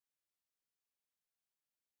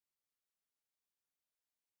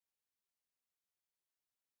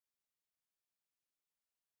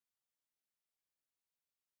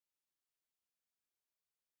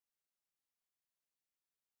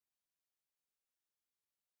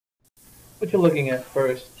What you're looking at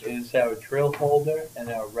first is our drill holder and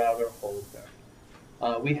our router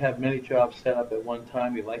holder. We have many jobs set up at one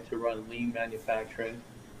time. We like to run lean manufacturing,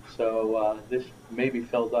 so this may be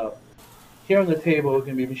filled up. Here on the table, we're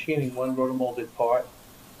going to be machining one rotomolded part.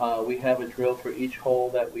 We have a drill for each hole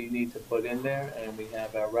that we need to put in there, and we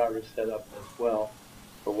have our router set up as well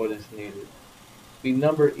for what is needed. We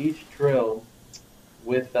number each drill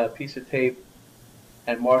with a piece of tape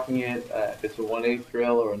and marking it, if it's a 1/8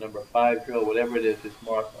 drill or a number 5 drill, whatever it is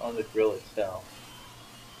marked on the drill itself.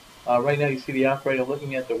 Right now you see the operator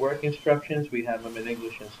looking at the work instructions. We have them in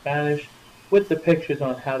English and Spanish with the pictures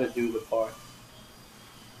on how to do the part.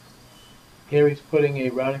 Here he's putting a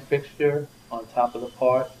routing fixture on top of the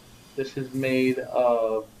part. This is made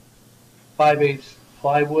of 5/8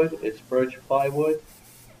 plywood. It's birch plywood.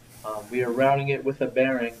 We are routing it with a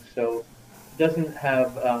bearing, so it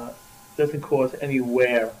doesn't cause any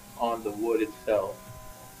wear on the wood itself.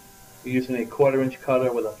 We're using a 1/4 inch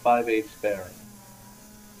cutter with a 5/8 bearing.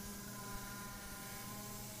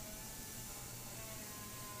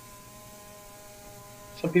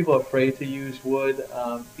 Some people are afraid to use wood.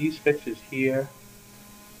 These fixtures here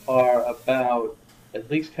are about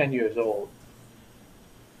at least 10 years old.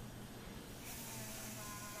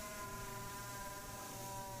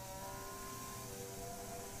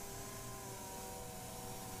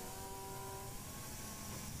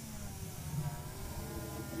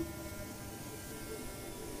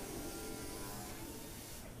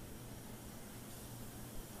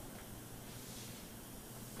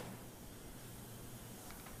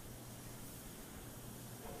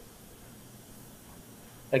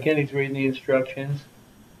 Again, he's reading the instructions.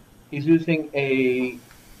 He's using a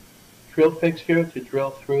drill fixture to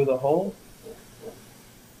drill through the hole,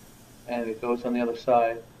 and it goes on the other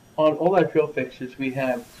side. On all our drill fixtures, we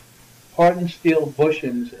have hardened steel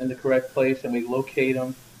bushings in the correct place, and we locate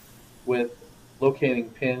them with locating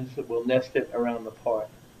pins that will nest it around the part.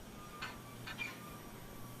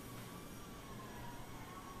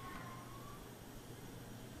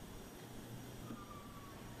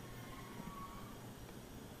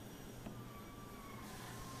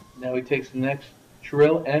 Now he takes the next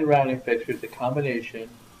drill and routing fixture, the combination.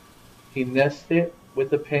 He nests it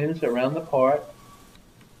with the pins around the part.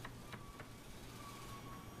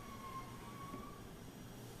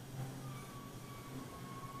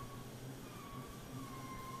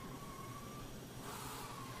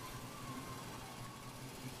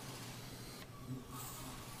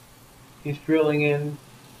 He's drilling in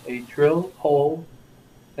a drill hole,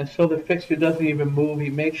 and so the fixture doesn't even move.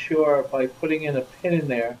 He makes sure by putting in a pin in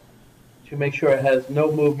there to make sure it has no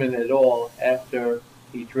movement at all after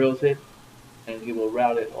he drills it, and he will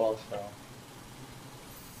route it also.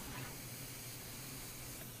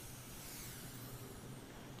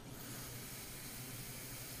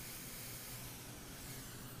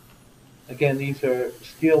 Again, these are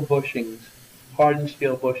steel bushings, hardened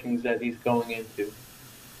steel bushings that he's going into.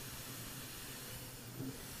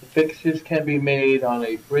 The fixtures can be made on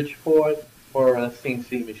a Bridgeport or a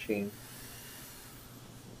CNC machine.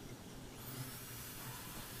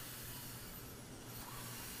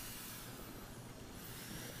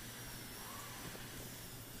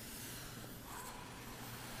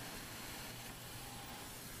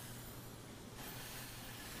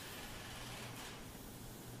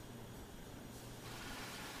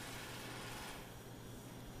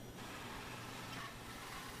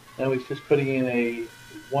 Now he's just putting in a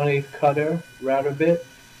 1/8 cutter router bit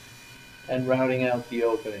and routing out the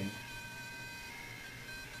opening.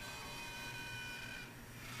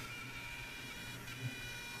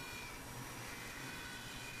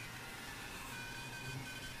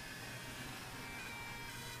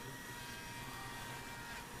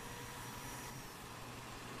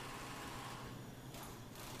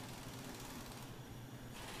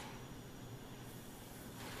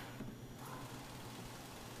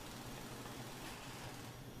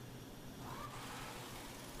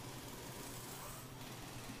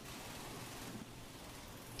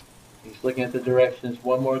 He's looking at the directions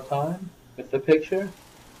one more time with the picture.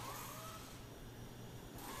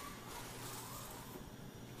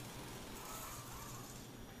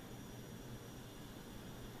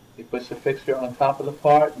 He puts the fixture on top of the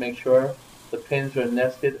part, make sure the pins are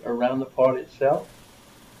nested around the part itself.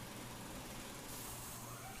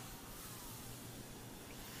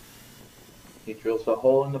 He drills a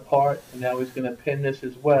hole in the part, and now he's going to pin this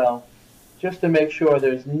as well, just to make sure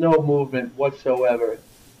there's no movement whatsoever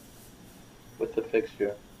with the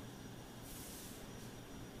fixture.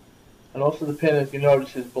 And also the pin, if you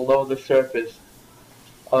notice, is below the surface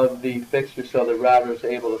of the fixture so the router is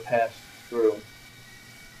able to pass through.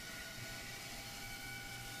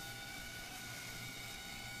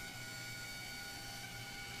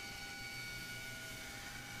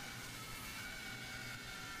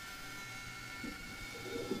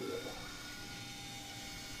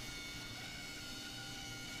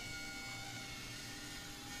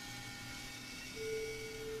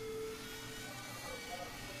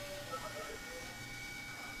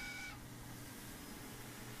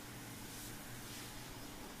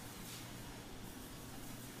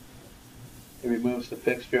 It removes the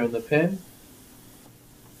fixture and the pin.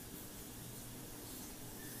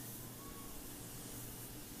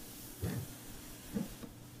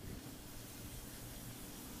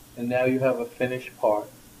 And now you have a finished part.